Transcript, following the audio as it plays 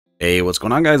Hey, what's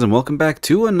going on, guys, and welcome back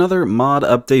to another mod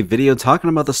update video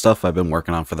talking about the stuff I've been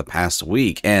working on for the past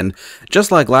week. And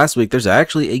just like last week, there's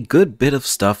actually a good bit of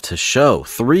stuff to show.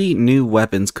 3 new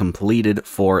weapons completed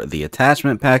for the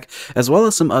attachment pack, as well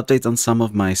as some updates on some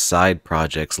of my side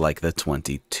projects like the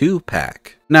 22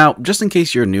 pack. Now, just in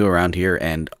case you're new around here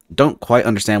and don't quite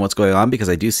understand what's going on, because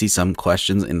I do see some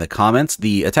questions in the comments,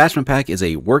 the attachment pack is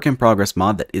a work-in-progress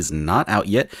mod that is not out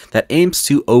yet that aims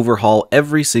to overhaul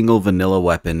every single vanilla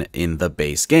weapon in the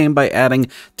base game by adding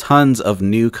tons of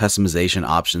new customization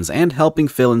options and helping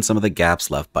fill in some of the gaps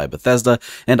left by Bethesda,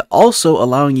 and also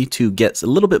allowing you to get a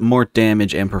little bit more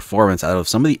damage and performance out of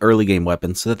some of the early game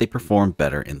weapons so that they perform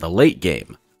better in the late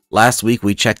game. Last week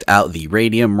we checked out the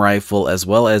radium rifle as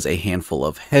well as a handful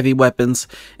of heavy weapons,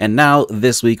 and now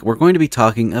this week we're going to be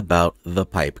talking about the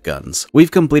pipe guns.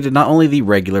 We've completed not only the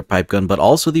regular pipe gun but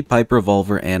also the pipe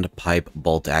revolver and pipe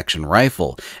bolt action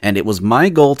rifle, and it was my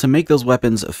goal to make those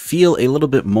weapons feel a little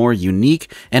bit more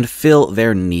unique and fill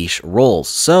their niche roles,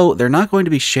 so they're not going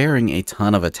to be sharing a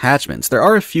ton of attachments. There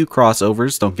are a few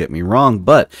crossovers, don't get me wrong,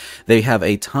 but they have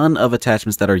a ton of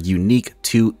attachments that are unique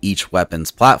to each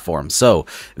weapon's platform. So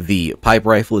the pipe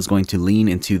rifle is going to lean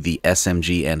into the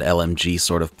SMG and LMG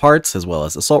sort of parts, as well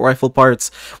as assault rifle parts,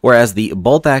 whereas the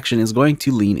bolt action is going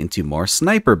to lean into more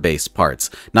sniper-based parts,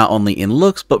 not only in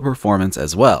looks, but performance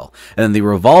as well. And then the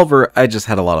revolver, I just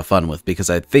had a lot of fun with,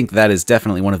 because I think that is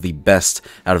definitely one of the best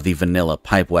out of the vanilla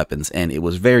pipe weapons, and it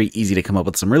was very easy to come up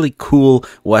with some really cool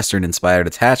Western-inspired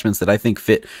attachments that I think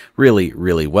fit really,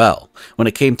 really well. When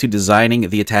it came to designing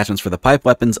the attachments for the pipe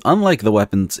weapons, unlike the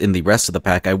weapons in the rest of the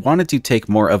pack, I wanted to take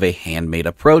more of a handmade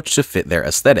approach to fit their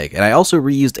aesthetic, and I also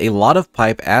reused a lot of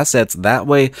pipe assets. That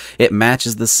way it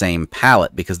matches the same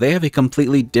palette, because they have a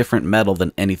completely different metal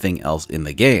than anything else in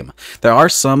the game. There are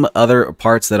some other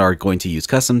parts that are going to use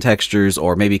custom textures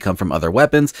or maybe come from other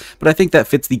weapons, but I think that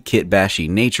fits the kit bashy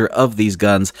nature of these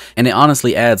guns, and it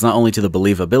honestly adds not only to the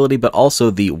believability but also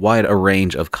the wide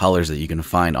range of colors that you can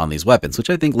find on these weapons, which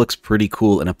I think looks pretty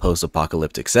cool in a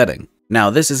post-apocalyptic setting. Now,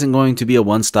 this isn't going to be a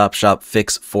one-stop shop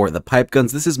fix for the pipe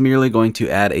guns. This is merely going to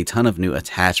add a ton of new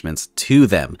attachments to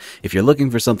them. If you're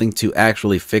looking for something to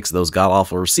actually fix those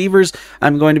god-awful receivers,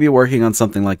 I'm going to be working on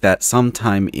something like that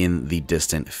sometime in the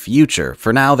distant future.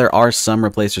 For now, there are some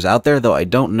replacers out there, though I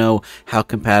don't know how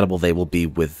compatible they will be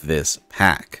with this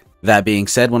pack. That being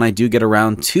said, when I do get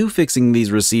around to fixing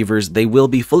these receivers, they will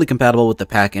be fully compatible with the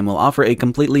pack and will offer a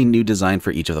completely new design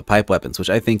for each of the pipe weapons, which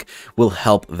I think will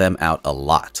help them out a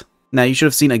lot. Now, you should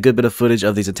have seen a good bit of footage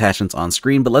of these attachments on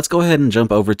screen, but let's go ahead and jump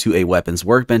over to a weapons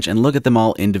workbench and look at them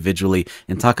all individually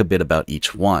and talk a bit about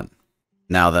each one.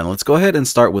 Now then, let's go ahead and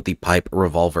start with the pipe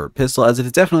revolver pistol, as it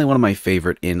is definitely one of my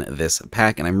favorite in this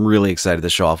pack, and I'm really excited to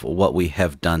show off what we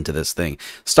have done to this thing.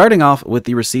 Starting off with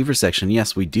the receiver section,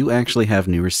 yes, we do actually have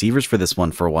new receivers for this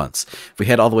one for once. If we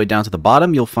head all the way down to the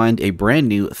bottom, you'll find a brand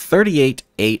new 38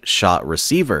 8-shot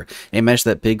receiver, a mesh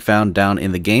that Pig found down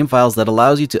in the game files that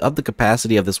allows you to up the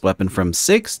capacity of this weapon from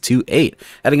 6 to 8,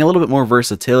 adding a little bit more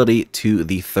versatility to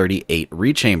the 38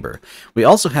 rechamber. We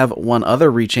also have one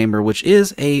other rechamber, which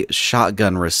is a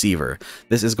shotgun receiver.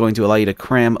 This is going to allow you to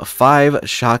cram 5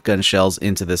 shotgun shells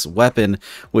into this weapon,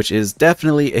 which is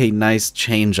definitely a nice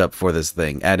change up for this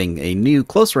thing, adding a new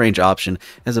close range option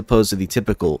as opposed to the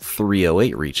typical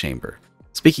 308 rechamber.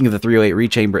 Speaking of the 308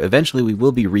 rechamber, eventually we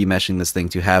will be remeshing this thing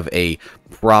to have a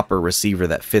proper receiver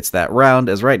that fits that round,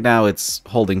 as right now it's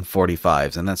holding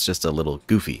 45s, and that's just a little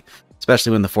goofy.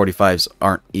 Especially when the 45s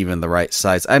aren't even the right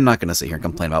size. I'm not going to sit here and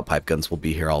complain about pipe guns, we'll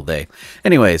be here all day.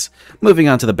 Anyways, moving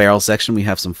on to the barrel section, we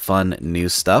have some fun new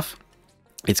stuff.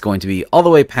 It's going to be all the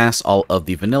way past all of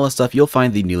the vanilla stuff. You'll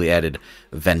find the newly added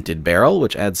vented barrel,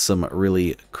 which adds some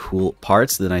really cool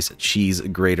parts. The nice cheese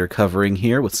grater covering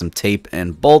here with some tape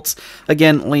and bolts,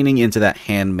 again leaning into that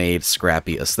handmade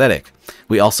scrappy aesthetic.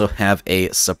 We also have a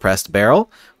suppressed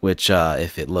barrel, which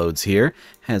if it loads here,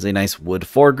 has a nice wood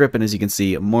foregrip, and as you can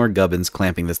see, more gubbins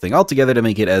clamping this thing all together to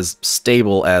make it as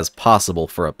stable as possible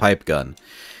for a pipe gun.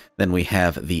 Then we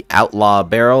have the Outlaw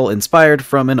barrel, inspired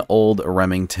from an old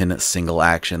Remington single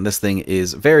action. This thing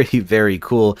is very, very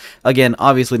cool. Again,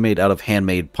 obviously made out of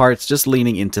handmade parts, just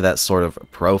leaning into that sort of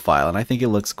profile, and I think it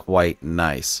looks quite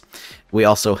nice. We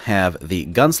also have the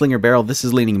Gunslinger barrel. This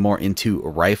is leaning more into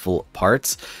rifle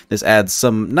parts. This adds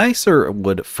some nicer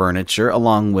wood furniture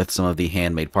along with some of the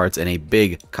handmade parts and a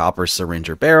big copper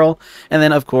syringer barrel. And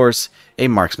then, of course, a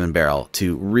marksman barrel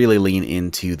to really lean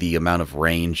into the amount of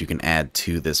range you can add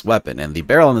to this weapon. And the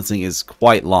barrel on this thing is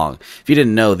quite long. If you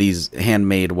didn't know, these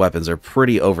handmade weapons are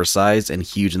pretty oversized and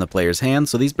huge in the player's hands,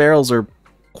 so these barrels are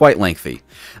quite lengthy.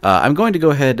 I'm going to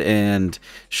go ahead and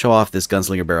show off this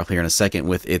gunslinger barrel here in a second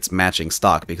with its matching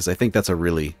stock, because I think that's a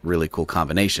really, really cool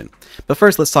combination. But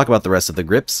first, let's talk about the rest of the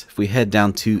grips. If we head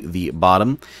down to the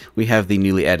bottom, we have the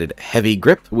newly added heavy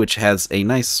grip, which has a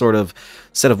nice sort of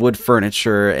set of wood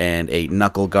furniture and a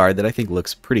knuckle guard that I think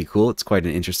looks pretty cool. It's quite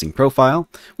an interesting profile.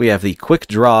 We have the quick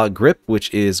draw grip,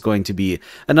 which is going to be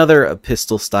another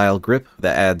pistol style grip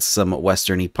that adds some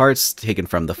westerny parts taken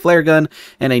from the flare gun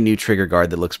and a new trigger guard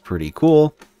that looks pretty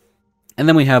cool. And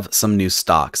then we have some new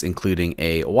stocks, including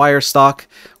a wire stock,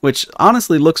 which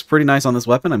honestly looks pretty nice on this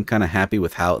weapon. I'm kind of happy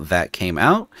with how that came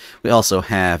out. We also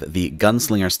have the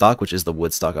gunslinger stock, which is the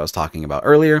wood stock I was talking about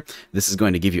earlier. This is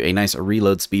going to give you a nice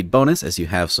reload speed bonus, as you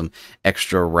have some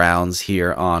extra rounds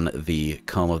here on the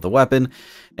comb of the weapon.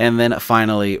 And then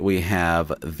finally, we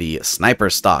have the sniper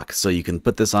stock. So you can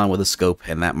put this on with a scope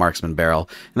and that marksman barrel,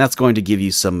 and that's going to give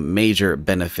you some major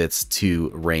benefits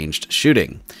to ranged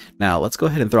shooting. Now, let's go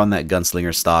ahead and throw on that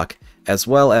gunslinger stock as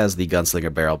well as the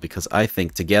gunslinger barrel, because I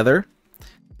think together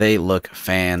they look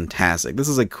fantastic. This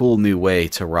is a cool new way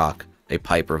to rock a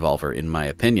pipe revolver, in my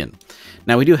opinion.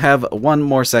 Now, we do have one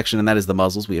more section, and that is the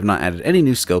muzzles. We have not added any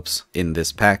new scopes in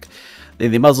this pack.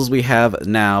 In the muzzles, we have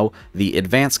now the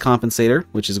advanced compensator,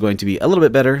 which is going to be a little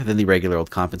bit better than the regular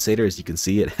old compensator. As you can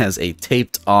see, it has a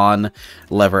taped-on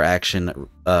lever action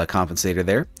compensator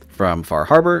there from Far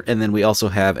Harbor. And then we also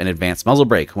have an advanced muzzle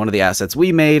brake, one of the assets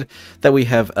we made that we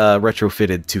have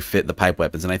retrofitted to fit the pipe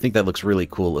weapons. And I think that looks really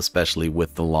cool, especially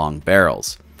with the long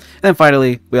barrels. And then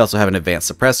finally, we also have an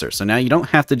advanced suppressor. So now you don't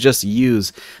have to just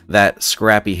use that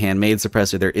scrappy handmade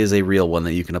suppressor. There is a real one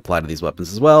that you can apply to these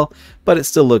weapons as well, but it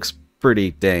still looks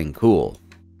pretty dang cool.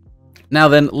 Now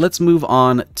then, let's move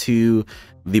on to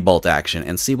the bolt action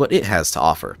and see what it has to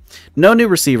offer. No new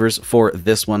receivers for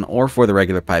this one or for the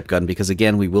regular pipe gun, because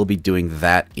again, we will be doing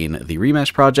that in the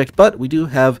remesh project, but we do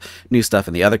have new stuff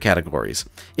in the other categories.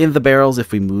 In the barrels,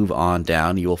 if we move on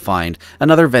down, you will find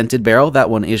another vented barrel. That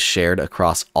one is shared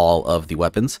across all of the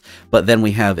weapons, but then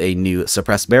we have a new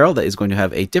suppressed barrel that is going to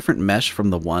have a different mesh from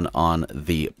the one on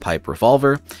the pipe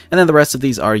revolver, and then the rest of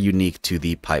these are unique to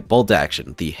the pipe bolt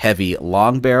action. The heavy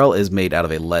long barrel is made out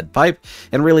of a lead pipe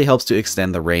and really helps to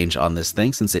extend the range on this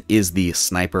thing, since it is the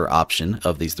sniper option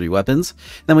of these three weapons.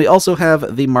 Then we also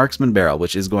have the marksman barrel,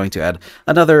 which is going to add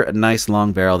another nice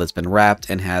long barrel that's been wrapped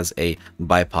and has a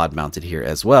bipod mounted here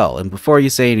as well. And before you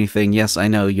say anything, yes, I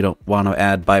know you don't want to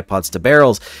add bipods to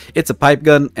barrels. It's a pipe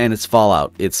gun and it's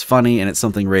Fallout. It's funny and it's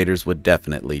something raiders would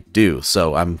definitely do,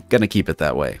 so I'm gonna keep it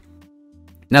that way.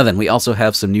 Now then, we also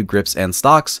have some new grips and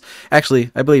stocks.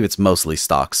 Actually, I believe it's mostly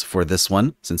stocks for this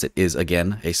one, since it is,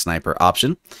 again, a sniper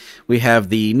option. We have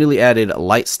the newly added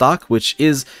light stock, which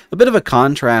is a bit of a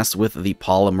contrast with the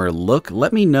polymer look.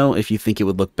 Let me know if you think it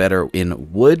would look better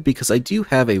in wood, because I do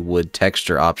have a wood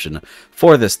texture option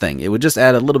for this thing. It would just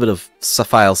add a little bit of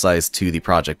file size to the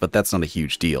project, but that's not a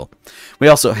huge deal. We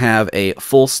also have a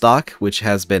full stock, which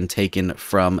has been taken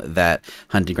from that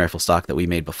hunting rifle stock that we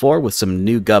made before, with some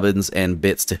new gubbins and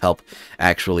bits to help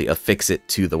actually affix it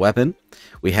to the weapon.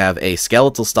 We have a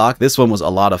skeletal stock. This one was a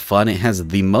lot of fun. It has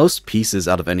the most pieces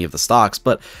out of any of the stocks,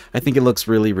 but I think it looks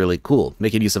really, really cool,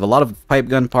 making use of a lot of pipe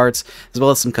gun parts, as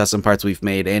well as some custom parts we've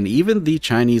made, and even the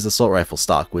Chinese assault rifle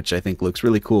stock, which I think looks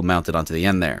really cool mounted onto the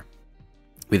end there.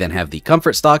 We then have the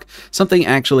comfort stock. Something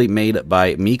actually made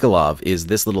by Mikolov is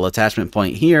this little attachment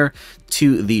point here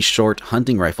to the short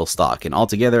hunting rifle stock, and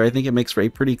altogether I think it makes for a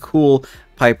pretty cool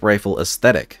pipe rifle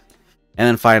aesthetic. And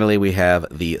then finally, we have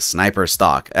the sniper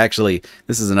stock. Actually,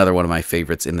 this is another one of my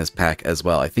favorites in this pack as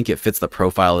well. I think it fits the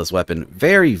profile of this weapon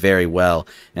very, very well,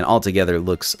 and altogether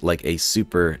looks like a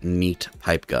super neat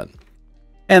pipe gun.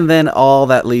 And then all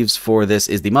that leaves for this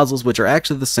is the muzzles, which are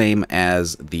actually the same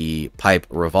as the pipe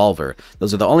revolver.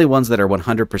 Those are the only ones that are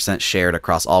 100% shared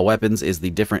across all weapons, is the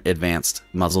different advanced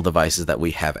muzzle devices that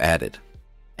we have added.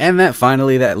 And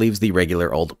that leaves the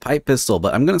regular old pipe pistol,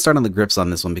 but I'm going to start on the grips on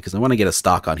this one because I want to get a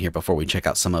stock on here before we check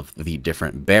out some of the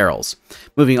different barrels.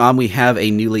 Moving on, we have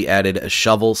a newly added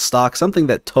shovel stock, something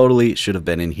that totally should have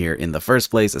been in here in the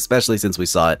first place, especially since we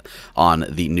saw it on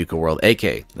the Nuka World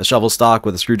AK. The shovel stock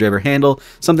with a screwdriver handle,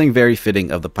 something very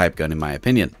fitting of the pipe gun in my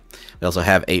opinion. We also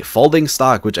have a folding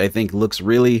stock, which I think looks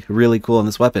really, really cool on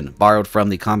this weapon. Borrowed from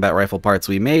the combat rifle parts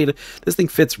we made, this thing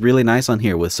fits really nice on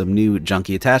here with some new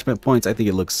junky attachment points. I think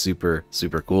it looks super,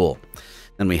 super cool.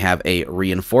 Then we have a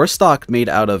reinforced stock made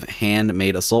out of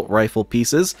handmade assault rifle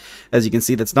pieces. As you can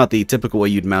see, that's not the typical way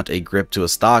you'd mount a grip to a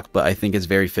stock, but I think it's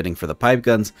very fitting for the pipe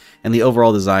guns, and the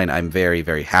overall design I'm very,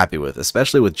 very happy with,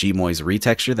 especially with Gmoy's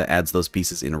retexture that adds those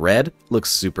pieces in red.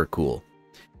 Looks super cool.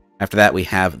 After that, we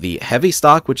have the heavy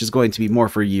stock, which is going to be more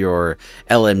for your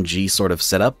LMG sort of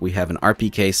setup. We have an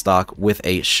RPK stock with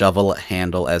a shovel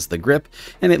handle as the grip,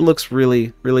 and it looks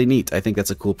really, really neat. I think that's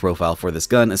a cool profile for this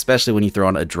gun, especially when you throw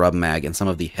on a drum mag and some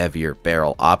of the heavier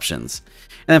barrel options.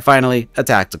 And then finally, a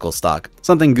tactical stock.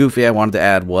 Something goofy I wanted to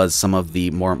add was some of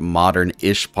the more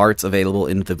modern-ish parts available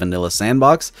in the vanilla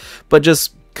sandbox, but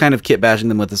just kind of kit bashing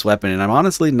them with this weapon, and I'm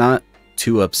honestly not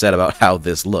too upset about how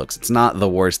this looks. It's not the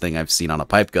worst thing I've seen on a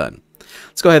pipe gun.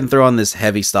 Let's go ahead and throw on this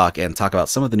heavy stock and talk about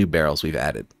some of the new barrels we've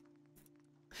added.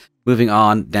 Moving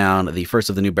on down, the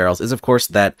first of the new barrels is, of course,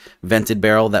 that vented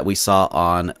barrel that we saw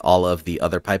on all of the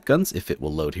other pipe guns. If it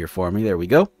will load here for me, there we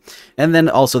go. And then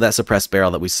also that suppressed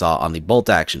barrel that we saw on the bolt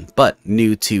action. But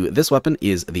new to this weapon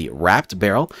is the wrapped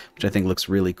barrel, which I think looks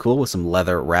really cool with some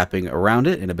leather wrapping around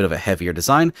it and a bit of a heavier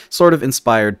design, sort of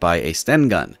inspired by a Sten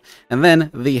gun. And then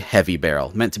the heavy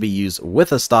barrel, meant to be used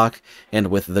with a stock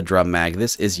and with the drum mag.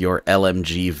 This is your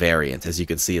LMG variant. As you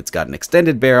can see, it's got an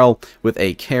extended barrel with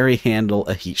a carry handle,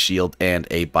 a heat shield, and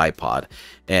a bipod.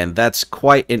 And that's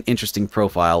quite an interesting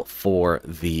profile for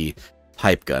the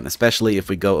pipe gun, especially if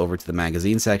we go over to the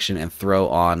magazine section and throw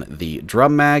on the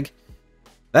drum mag.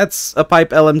 That's a pipe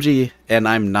LMG, and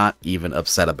I'm not even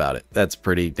upset about it. That's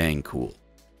pretty dang cool.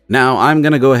 Now, I'm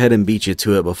going to go ahead and beat you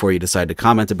to it before you decide to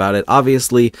comment about it.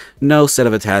 Obviously, no set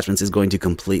of attachments is going to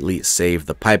completely save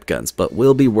the pipe guns, but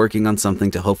we'll be working on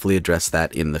something to hopefully address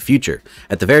that in the future.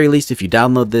 At the very least, if you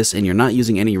download this and you're not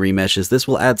using any remeshes, this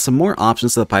will add some more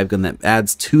options to the pipe gun that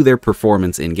adds to their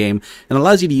performance in-game and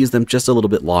allows you to use them just a little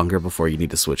bit longer before you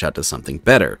need to switch out to something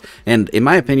better. And in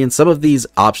my opinion, some of these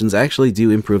options actually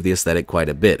do improve the aesthetic quite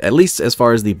a bit, at least as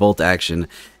far as the bolt action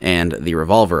and the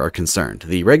revolver are concerned.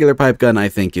 The regular pipe gun, I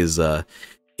think,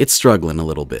 it's struggling a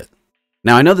little bit.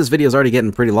 Now, I know this video is already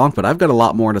getting pretty long, but I've got a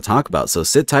lot more to talk about, so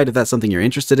sit tight if that's something you're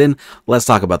interested in. Let's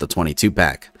talk about the 22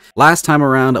 pack. Last time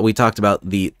around, we talked about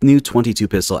the new 22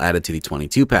 pistol added to the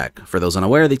 22 pack. For those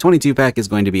unaware, the 22 pack is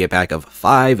going to be a pack of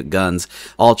 5 guns,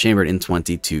 all chambered in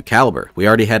 22 caliber. We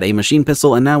already had a machine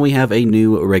pistol, and now we have a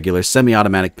new regular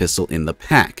semi-automatic pistol in the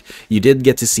pack. You did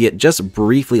get to see it just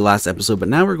briefly last episode, but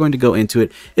now we're going to go into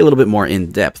it a little bit more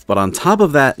in depth. But on top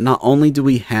of that, not only do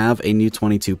we have a new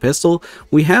 22 pistol,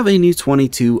 we have a new 22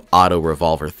 auto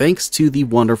revolver, thanks to the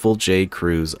wonderful J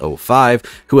Cruz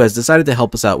 05, who has decided to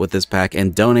help us out with this pack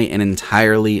and donate an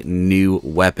entirely new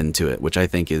weapon to it, which I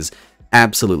think is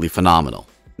absolutely phenomenal.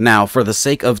 Now, for the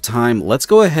sake of time, let's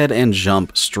go ahead and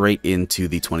jump straight into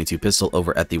the 22 pistol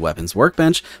over at the weapons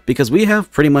workbench, because we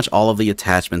have pretty much all of the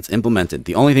attachments implemented.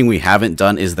 The only thing we haven't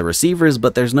done is the receivers,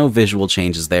 but there's no visual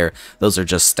changes there. Those are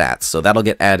just stats, so that'll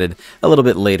get added a little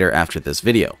bit later after this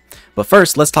video. But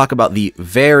first, let's talk about the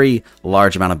very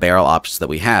large amount of barrel options that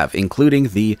we have, including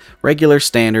the regular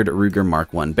standard Ruger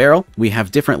Mark I barrel. We have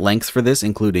different lengths for this,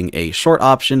 including a short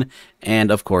option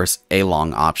and, of course, a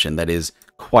long option that is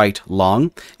quite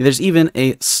long. There's even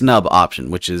a snub option,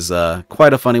 which is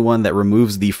quite a funny one that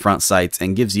removes the front sights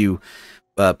and gives you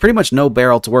pretty much no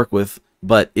barrel to work with,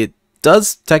 but it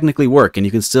does technically work, and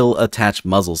you can still attach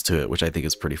muzzles to it, which I think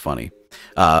is pretty funny.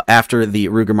 After the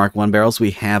Ruger Mark I barrels,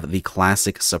 we have the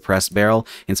classic suppressed barrel,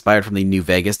 inspired from the New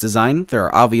Vegas design. There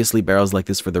are obviously barrels like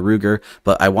this for the Ruger,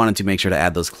 but I wanted to make sure to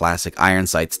add those classic iron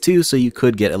sights too, so you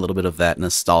could get a little bit of that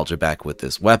nostalgia back with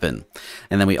this weapon.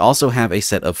 And then we also have a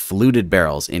set of fluted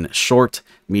barrels in short,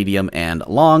 medium, and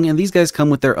long, and these guys come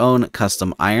with their own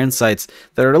custom iron sights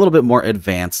that are a little bit more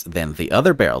advanced than the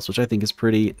other barrels, which I think is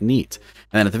pretty neat.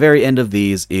 And then at the very end of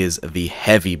these is the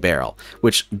heavy barrel,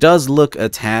 which does look a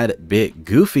tad bit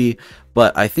goofy,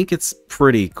 but I think it's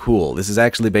pretty cool. This is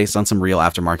actually based on some real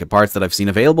aftermarket parts that I've seen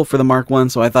available for the Mark I,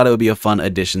 so I thought it would be a fun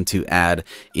addition to add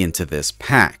into this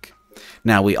pack.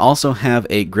 Now, we also have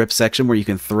a grip section where you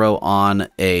can throw on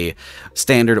a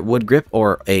standard wood grip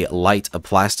or a light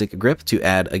plastic grip to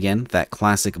add, again, that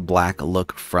classic black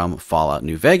look from Fallout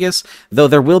New Vegas, though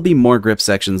there will be more grip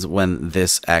sections when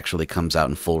this actually comes out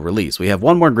in full release. We have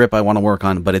one more grip I want to work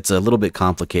on, but it's a little bit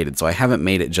complicated, so I haven't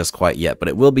made it just quite yet, but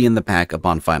it will be in the pack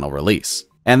upon final release.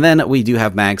 And then we do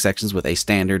have mag sections with a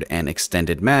standard and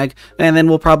extended mag, and then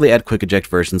we'll probably add quick eject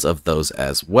versions of those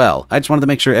as well. I just wanted to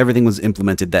make sure everything was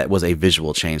implemented that was a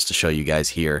visual change to show you guys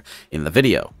here in the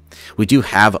video. We do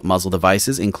have muzzle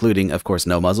devices, including, of course,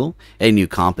 no muzzle, a new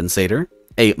compensator,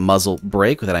 a muzzle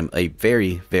brake that I'm a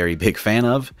very, very big fan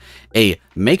of, a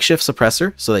makeshift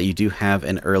suppressor so that you do have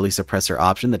an early suppressor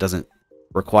option that doesn't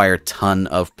require a ton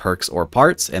of perks or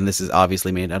parts, and this is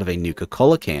obviously made out of a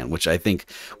Nuka-Cola can, which I think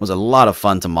was a lot of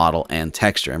fun to model and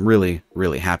texture. I'm really,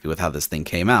 really happy with how this thing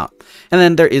came out. And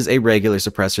then there is a regular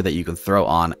suppressor that you can throw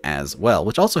on as well,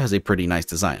 which also has a pretty nice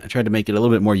design. I tried to make it a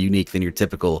little bit more unique than your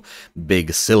typical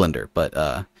big cylinder,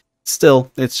 but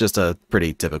still, it's just a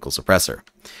pretty typical suppressor.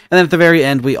 And then at the very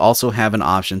end, we also have an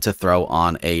option to throw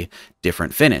on a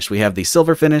different finish. We have the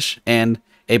silver finish and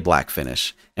a black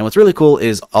finish. And what's really cool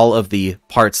is all of the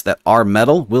parts that are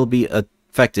metal will be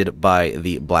affected by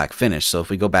the black finish. So if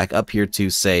we go back up here to,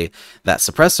 say, that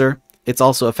suppressor, it's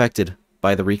also affected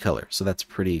by the recolor. So that's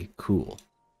pretty cool.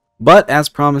 But as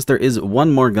promised, there is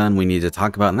one more gun we need to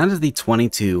talk about, and that is the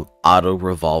 22 Auto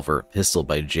Revolver pistol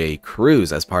by J.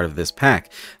 Cruz as part of this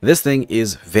pack. This thing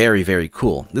is very, very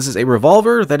cool. This is a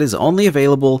revolver that is only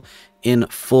available in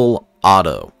full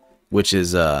auto, which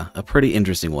is a pretty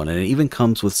interesting one, and it even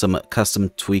comes with some custom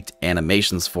tweaked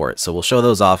animations for it, so we'll show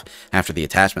those off after the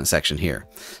attachment section here.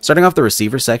 Starting off the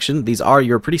receiver section, these are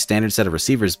your pretty standard set of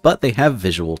receivers, but they have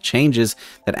visual changes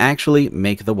that actually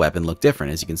make the weapon look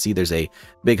different. As you can see, there's a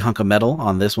big hunk of metal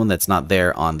on this one that's not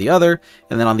there on the other,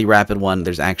 and then on the Rapid one,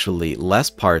 there's actually less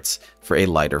parts for a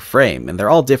lighter frame, and they're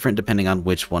all different depending on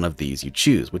which one of these you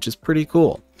choose, which is pretty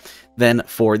cool. Then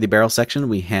for the barrel section,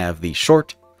 we have the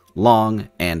short, long,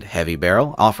 and heavy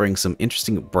barrel, offering some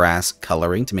interesting brass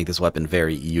coloring to make this weapon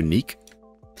very unique.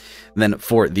 Then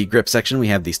for the grip section, we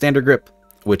have the standard grip,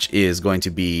 which is going to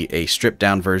be a stripped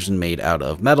down version made out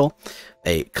of metal,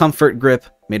 a comfort grip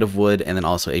made of wood, and then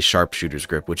also a sharpshooter's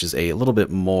grip, which is a little bit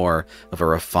more of a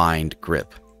refined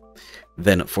grip.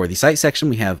 Then for the sight section,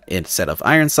 we have a set of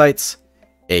iron sights,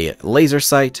 a laser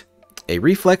sight, a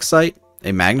reflex sight,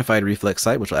 a magnified reflex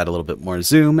sight, which will add a little bit more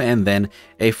zoom, and then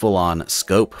a full-on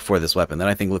scope for this weapon that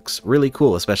I think looks really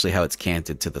cool, especially how it's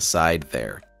canted to the side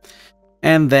there.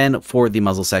 And then for the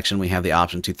muzzle section, we have the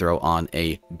option to throw on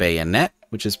a bayonet,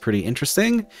 which is pretty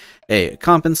interesting, a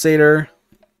compensator,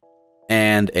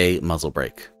 and a muzzle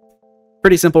brake.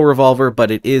 Pretty simple revolver, but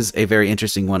it is a very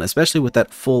interesting one, especially with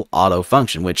that full auto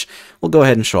function, which we'll go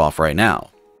ahead and show off right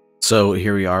now. So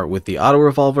here we are with the auto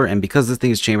revolver, and because this thing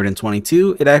is chambered in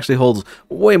 22, it actually holds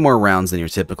way more rounds than your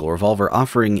typical revolver,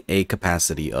 offering a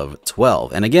capacity of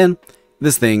 12. And again,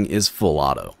 this thing is full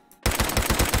auto.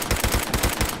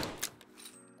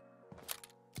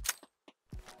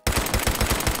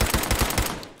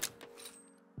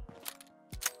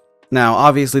 Now,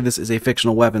 obviously this is a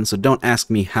fictional weapon, so don't ask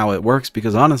me how it works,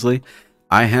 because honestly,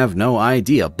 I have no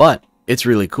idea, but it's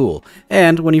really cool.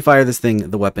 And when you fire this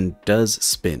thing, the weapon does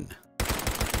spin,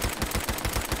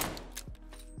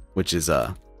 which is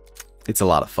it's a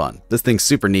lot of fun. This thing's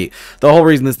super neat. The whole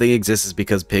reason this thing exists is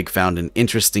because Pig found an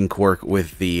interesting quirk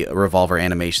with the revolver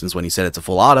animations when he said it's a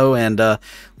full auto, and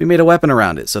we made a weapon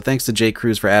around it. So thanks to J.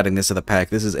 Cruz for adding this to the pack.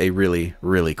 This is a really,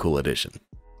 really cool addition.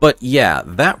 But yeah,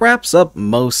 that wraps up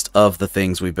most of the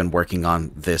things we've been working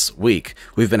on this week.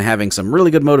 We've been having some really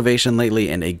good motivation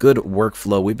lately and a good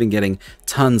workflow. We've been getting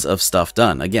tons of stuff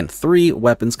done. Again, 3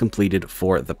 weapons completed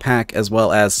for the pack, as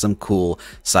well as some cool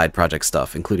side project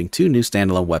stuff, including 2 new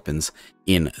standalone weapons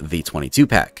in the 22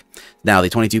 pack. Now, the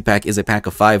 22 pack is a pack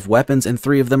of 5 weapons, and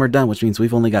 3 of them are done, which means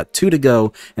we've only got 2 to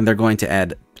go, and they're going to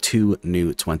add 2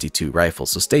 new 22 rifles.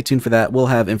 So stay tuned for that. We'll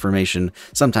have information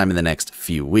sometime in the next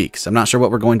few weeks. I'm not sure what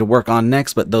we're going to work on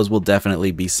next, but those will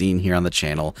definitely be seen here on the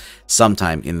channel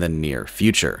sometime in the near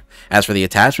future. As for the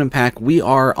attachment pack, we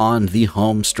are on the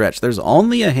home stretch. There's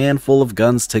only a handful of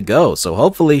guns to go, so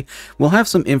hopefully we'll have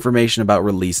some information about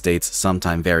release dates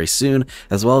sometime very soon,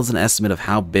 as well as an estimate of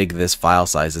how big this file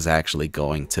size is actually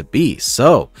going to be.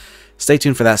 So stay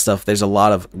tuned for that stuff. There's a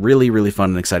lot of really, really fun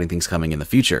and exciting things coming in the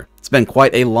future. It's been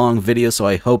quite a long video, so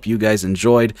I hope you guys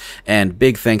enjoyed, and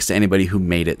big thanks to anybody who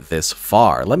made it this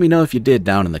far. Let me know if you did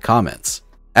down in the comments.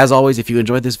 As always, if you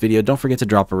enjoyed this video, don't forget to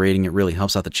drop a rating. It really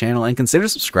helps out the channel, and consider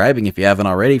subscribing if you haven't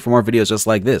already for more videos just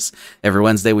like this. Every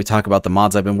Wednesday, we talk about the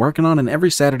mods I've been working on, and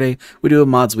every Saturday, we do a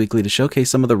mods weekly to showcase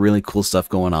some of the really cool stuff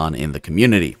going on in the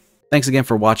community. Thanks again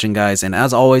for watching, guys, and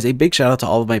as always, a big shout out to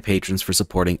all of my patrons for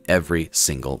supporting every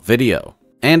single video.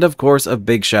 And of course, a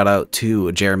big shout out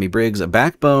to Jeremy Briggs,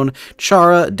 Backbone,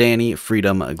 Chara, Danny,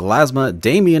 Freedom, Glasma,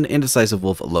 Damien, Indecisive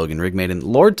Wolf, Logan Rigmaiden,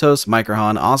 Lord Toast,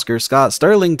 Microhan, Oscar, Scott,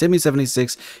 Sterling,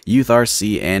 Timmy76, Youth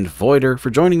RC, and Voider for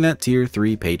joining that Tier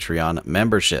 3 Patreon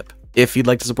membership. If you'd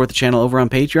like to support the channel over on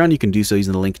Patreon, you can do so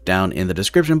using the link down in the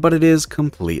description, but it is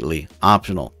completely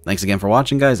optional. Thanks again for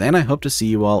watching, guys, and I hope to see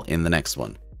you all in the next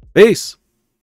one. Peace!